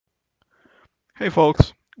Hey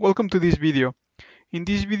folks, welcome to this video. In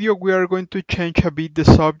this video we are going to change a bit the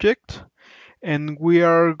subject and we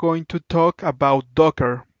are going to talk about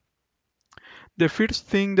Docker. The first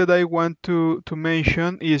thing that I want to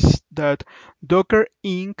mention is that Docker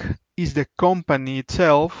Inc. is the company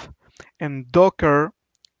itself and Docker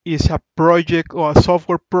is a project or a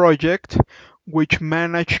software project which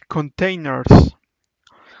manage containers.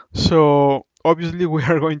 So obviously we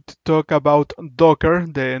are going to talk about Docker,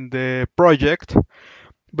 the project,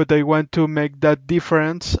 but I want to make that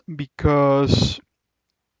difference because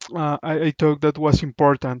I thought that was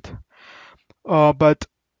important. But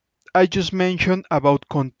I just mentioned about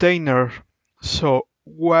container. So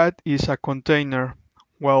what is a container?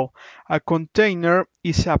 Well, a container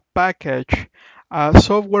is a package, a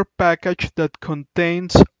software package that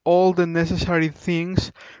contains all the necessary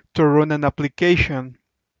things to run an application,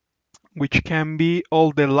 which can be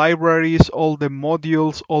all the libraries, all the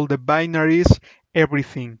modules, all the binaries,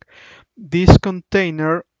 everything. This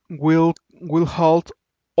container will hold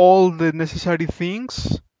all the necessary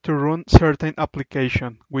things to run certain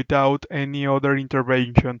application without any other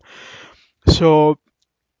intervention. So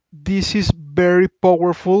this is very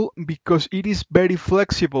powerful because it is very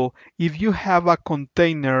flexible. If you have a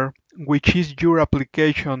container which is your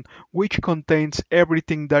application, which contains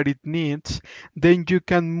everything that it needs, then you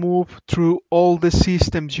can move through all the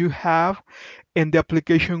systems you have and the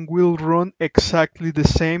application will run exactly the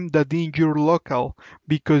same that in your local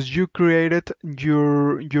because you created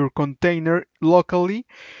your container locally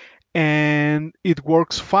and it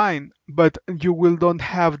works fine, but you will don't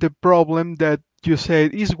have the problem that you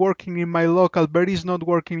said is working in my local but it's not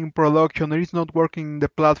working in production or it's not working in the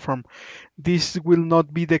platform. This will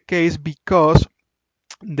not be the case because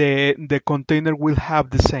the container will have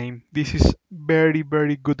the same. This is very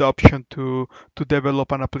good option to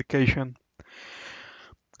develop an application.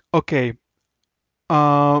 Okay,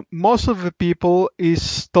 most of the people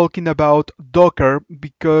is talking about Docker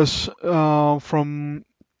because from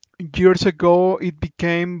years ago it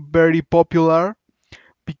became very popular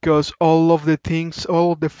because all of the things,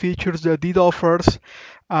 all of the features that it offers,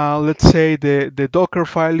 let's say the Docker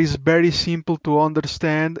file is very simple to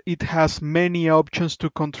understand. It has many options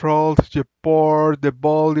to control the port, the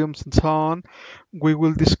volumes, and so on. We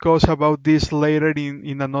will discuss about this later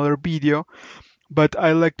in another video, but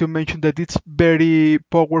I like to mention that it's very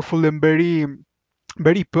powerful and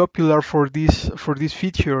very popular for these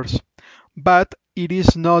features. But it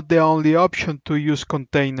is not the only option to use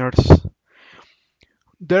containers.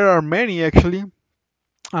 There are many actually.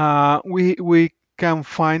 We can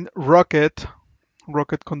find Rocket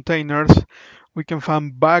containers. We can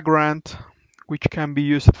find Vagrant, which can be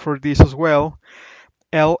used for this as well.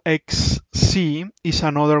 LXC is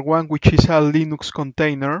another one, which is a Linux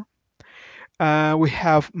container. We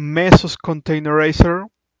have Mesos Containerizer.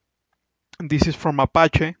 This is from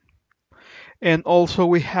Apache. And also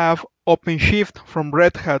we have OpenShift from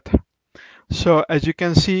Red Hat. So as you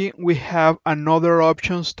can see, we have another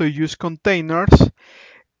options to use containers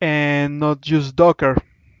and not just Docker.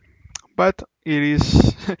 But it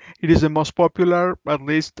is it is the most popular, at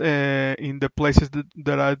least in the places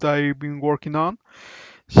that I've been working on.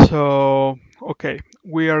 So okay,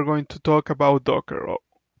 we are going to talk about Docker,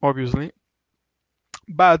 obviously.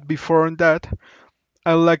 But before that,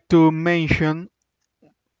 I'd like to mention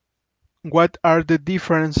what are the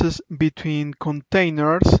differences between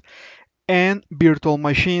containers and virtual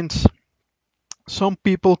machines. Some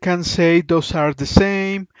people can say those are the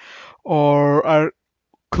same or are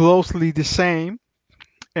closely the same,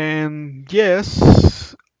 and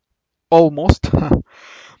yes, almost.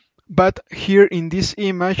 But here in this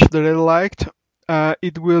image that I liked,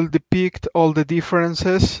 it will depict all the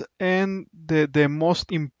differences, and the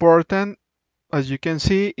most important, as you can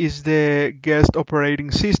see, is the guest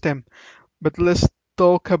operating system. But let's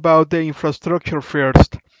talk about the infrastructure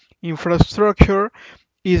first. Infrastructure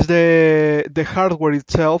is the hardware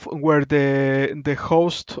itself where the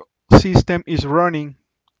host system is running.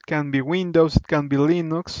 It can be Windows, it can be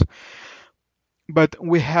Linux, but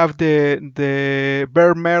we have the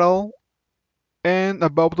bare metal, and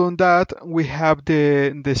above on that we have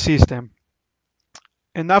the system.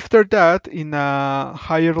 And after that, in a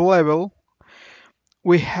higher level,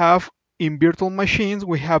 we have in virtual machines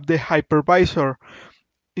we have the hypervisor.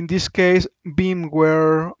 In this case,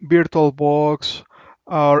 VMware, VirtualBox,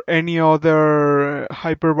 or any other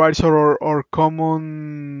hypervisor or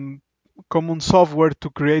common software to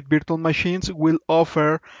create virtual machines will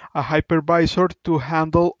offer a hypervisor to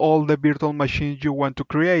handle all the virtual machines you want to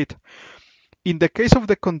create. In the case of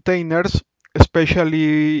the containers,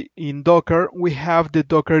 especially in Docker, we have the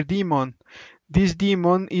Docker daemon. This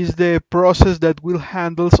daemon is the process that will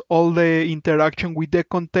handles all the interaction with the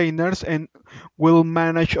containers and will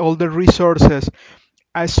manage all the resources.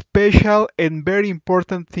 A special and very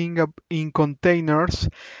important thing in containers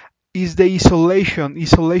is the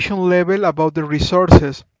isolation level about the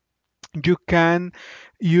resources. You can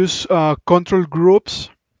use control groups,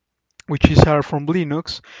 which is are from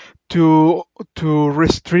Linux, to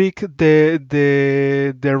restrict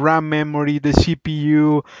the RAM memory, the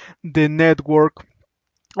CPU, the network.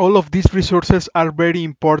 All of these resources are very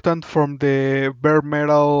important from the bare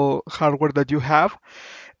metal hardware that you have,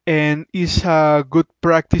 and it's a good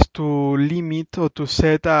practice to limit or to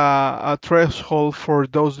set a threshold for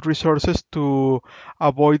those resources to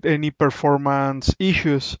avoid any performance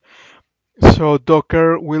issues. So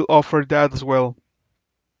Docker will offer that as well.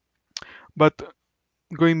 But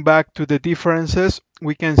going back to the differences,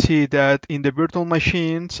 we can see that in the virtual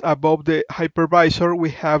machines above the hypervisor, we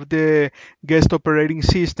have the guest operating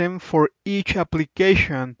system for each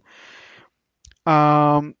application.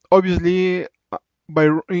 Obviously,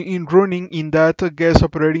 in running in that guest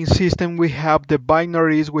operating system, we have the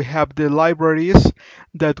binaries, we have the libraries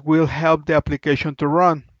that will help the application to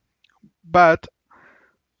run. But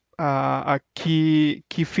a key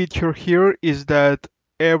feature here is that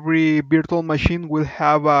every virtual machine will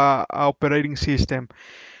have a operating system.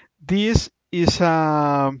 This is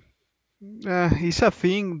a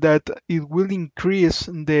thing that it will increase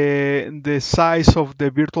the size of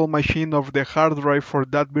the virtual machine of the hard drive for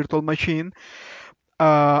that virtual machine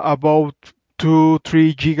about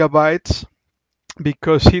 2-3 gigabytes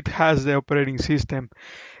because it has the operating system.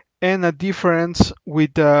 And a difference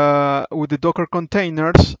with the Docker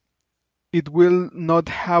containers, it will not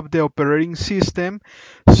have the operating system,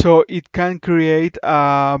 so it can create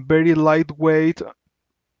a very lightweight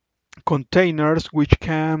containers which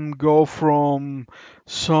can go from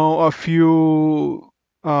a few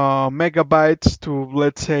megabytes to,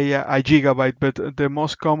 let's say, a gigabyte, but the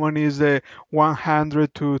most common is the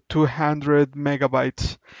 100 to 200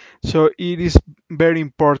 megabytes. So it is very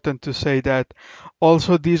important to say that.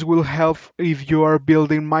 Also, this will help if you are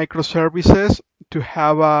building microservices to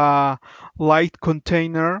have a light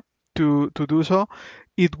container to do so.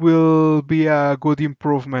 It will be a good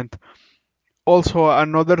improvement. Also,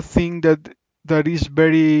 another thing that is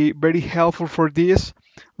very helpful for this,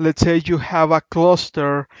 let's say you have a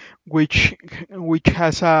cluster which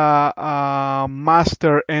has a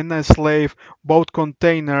master and a slave, both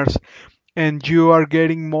containers, and you are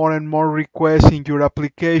getting more and more requests in your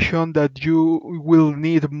application that you will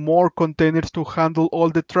need more containers to handle all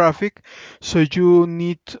the traffic. So you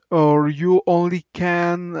need, or you only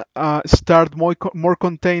can start more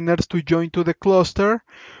containers to join to the cluster.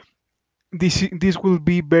 This will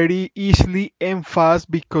be very easily and fast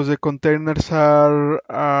because the containers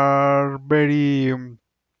are very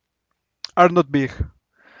are not big.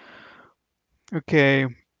 Okay,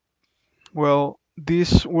 well,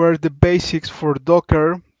 these were the basics for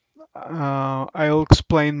Docker. I'll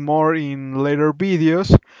explain more in later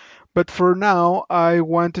videos, but for now I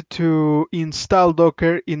wanted to install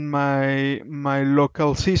Docker in my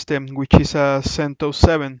local system, which is a CentOs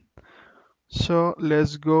 7. So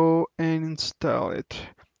let's go and install it.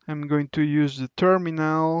 I'm going to use the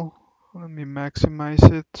terminal. Let me maximize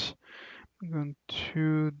it. I'm going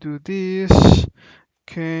to do this.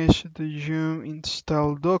 Okay, should the zoom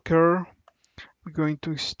install Docker. I'm going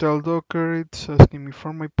to install Docker. It's asking me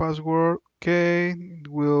for my password. Okay, it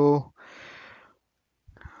will.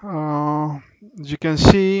 As you can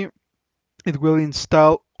see, it will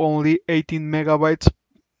install only 18 megabytes.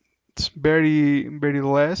 It's very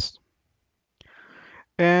less.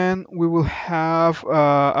 And we will have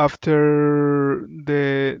after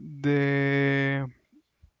the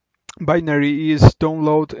binary is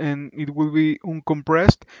download and it will be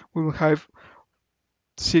uncompressed, we will have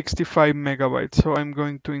 65 megabytes. So I'm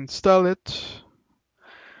going to install it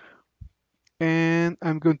and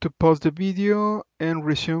I'm going to pause the video and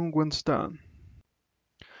resume once done.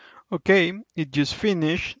 Okay, it just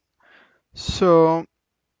finished. So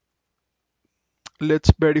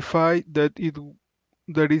let's verify that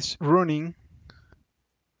it's running.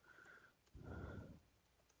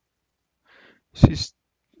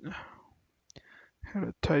 Had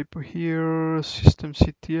a typo here,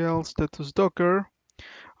 systemctl status docker.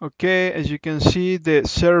 Okay, as you can see, the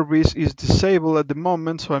service is disabled at the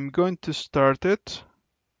moment, so I'm going to start it.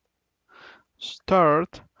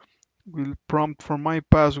 Start will prompt for my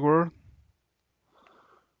password.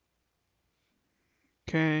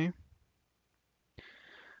 Okay.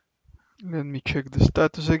 Let me check the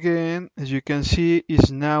status again. As you can see,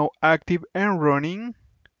 it's now active and running.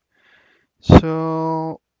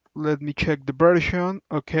 So Let me check the version.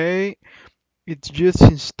 Okay, it's just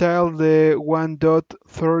installed the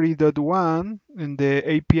 1.30.1 and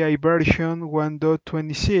the API version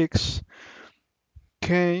 1.26.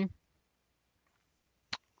 Okay,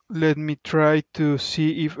 let me try to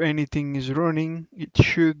see if anything is running. It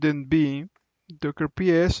shouldn't be. Docker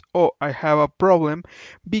PS. Oh, I have a problem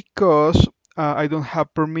because I don't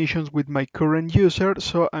have permissions with my current user,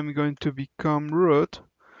 so I'm going to become root.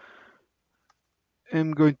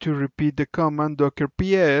 I'm going to repeat the command docker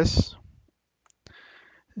ps.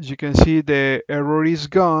 As you can see, the error is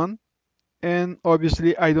gone, and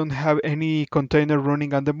obviously I don't have any container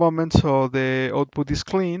running at the moment, so the output is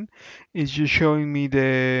clean. It's just showing me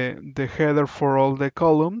the header for all the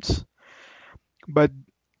columns. But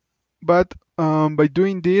by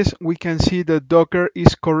doing this, we can see that Docker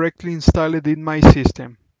is correctly installed in my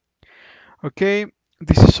system. Okay,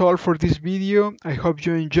 this is all for this video. I hope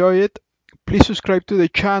you enjoy it. Please subscribe to the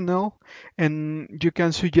channel and you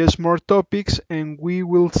can suggest more topics and we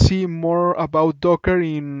will see more about Docker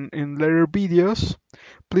in later videos.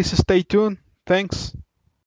 Please stay tuned. Thanks.